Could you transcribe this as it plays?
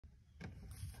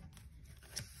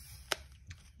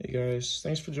Hey guys,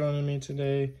 thanks for joining me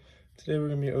today. Today we're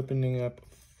going to be opening up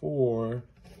 4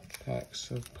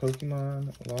 packs of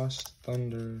Pokemon Lost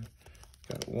Thunder.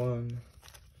 Got 1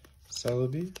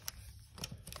 Celebi,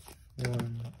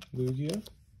 1 Lugia,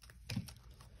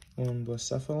 1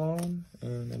 Blacephalon,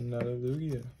 and another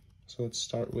Lugia. So let's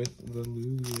start with the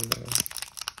Lugia.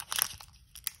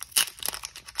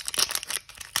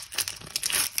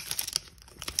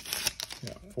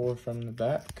 Got 4 from the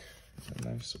back. A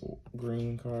nice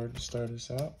green card to start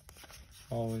us out.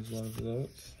 Always love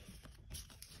those.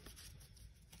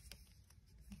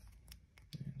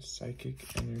 And Psychic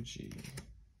Energy,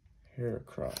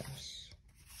 Heracross,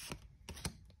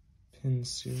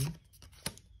 Pinsir,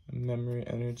 Memory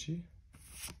Energy,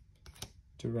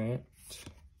 Durant,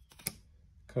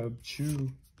 Cubchoo,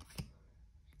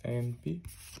 Phanpy,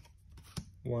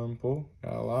 Wurmple,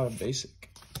 got a lot of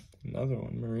basic. Another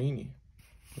one, Marini,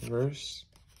 Reverse,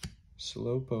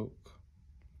 Slowpoke,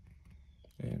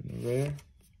 and the rare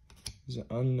is an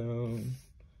unknown.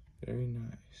 Very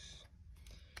nice.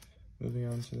 Moving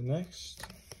on to the next.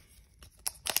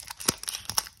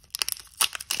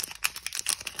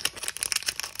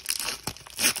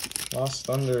 Lost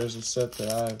Thunder is a set that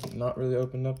I've not really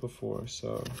opened up before,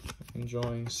 so I'm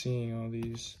enjoying seeing all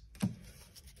these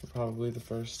for probably the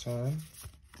first time.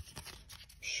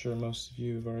 I'm sure most of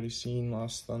you have already seen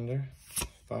Lost Thunder.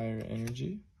 Fire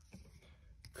Energy,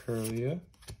 Curlia,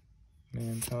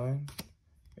 Mantine,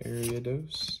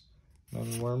 Ariados,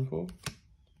 another Wurmple,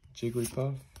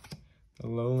 Jigglypuff,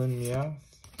 Alolan Meowth,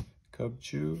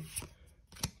 Cubchoo,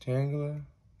 Tangela,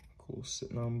 cool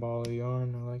sitting on ball of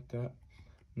yarn, I like that.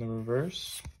 And the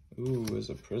reverse, ooh, is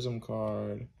a Prism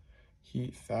card,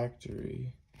 Heat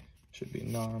Factory, should be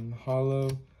non-hollow,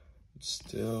 but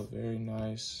still very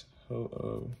nice.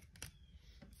 Ho-Oh.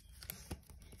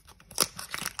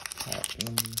 Pack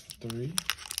number 3.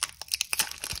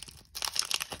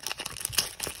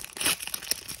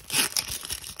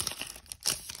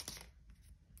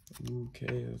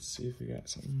 Okay, let's see if we got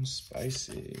something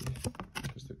spicy.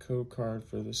 There's the code card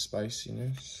for the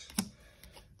spiciness.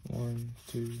 1,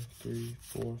 2, 3,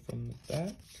 4 from the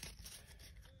back.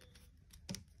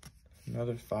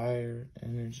 Another Fire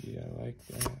Energy, I like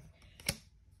that.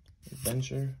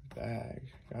 Adventure bag.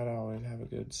 Gotta always have a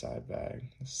good side bag.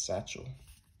 A satchel.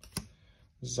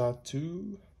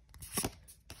 Xatu,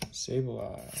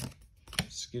 Sableye,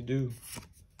 Skidoo,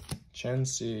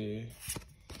 Chansey,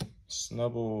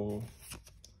 Snubble,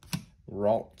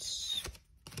 Ralts,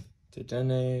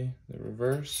 Dedenne, the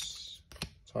reverse,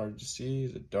 it's hard to see,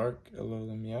 the dark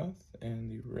Alolan Meowth, and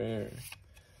the rare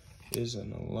is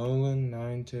an Alolan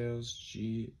Ninetales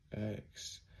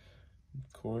GX.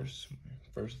 Of course, my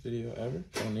first video ever.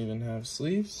 Don't even have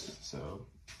sleeves, so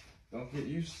don't get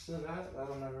used to that.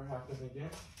 That'll never happen again.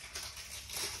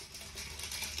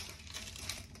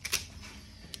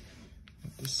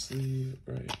 Got the sleeve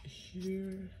right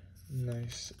here.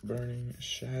 Nice Burning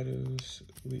Shadows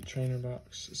Elite Trainer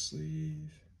Box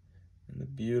sleeve. And the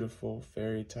beautiful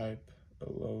Fairy type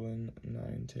Alolan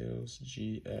Ninetales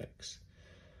GX.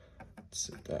 Let's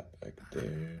set that back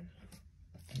there.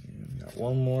 And got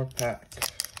one more pack.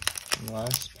 And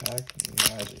last pack,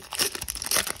 Magic.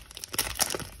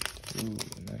 Ooh,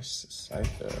 nice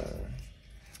Scyther.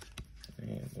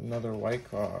 And another white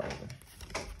card.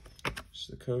 Just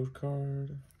the code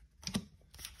card.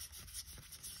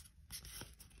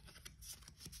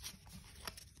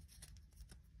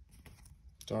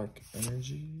 Dark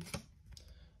Energy.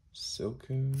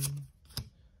 Silcoon.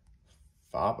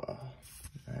 Faba.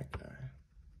 That guy.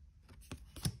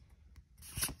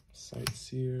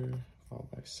 Sightseer.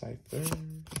 Followed by Scyther.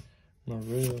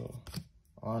 Marill.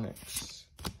 Onyx.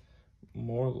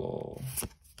 Morlul,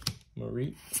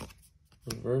 Mareep,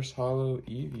 Reverse Hollow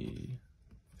Eevee,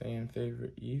 fan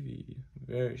favorite Eevee,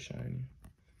 very shiny,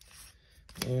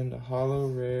 and a Hollow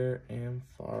Rare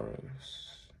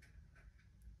Ampharos.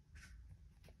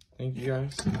 Thank you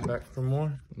guys, come back for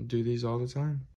more, I'll do these all the time.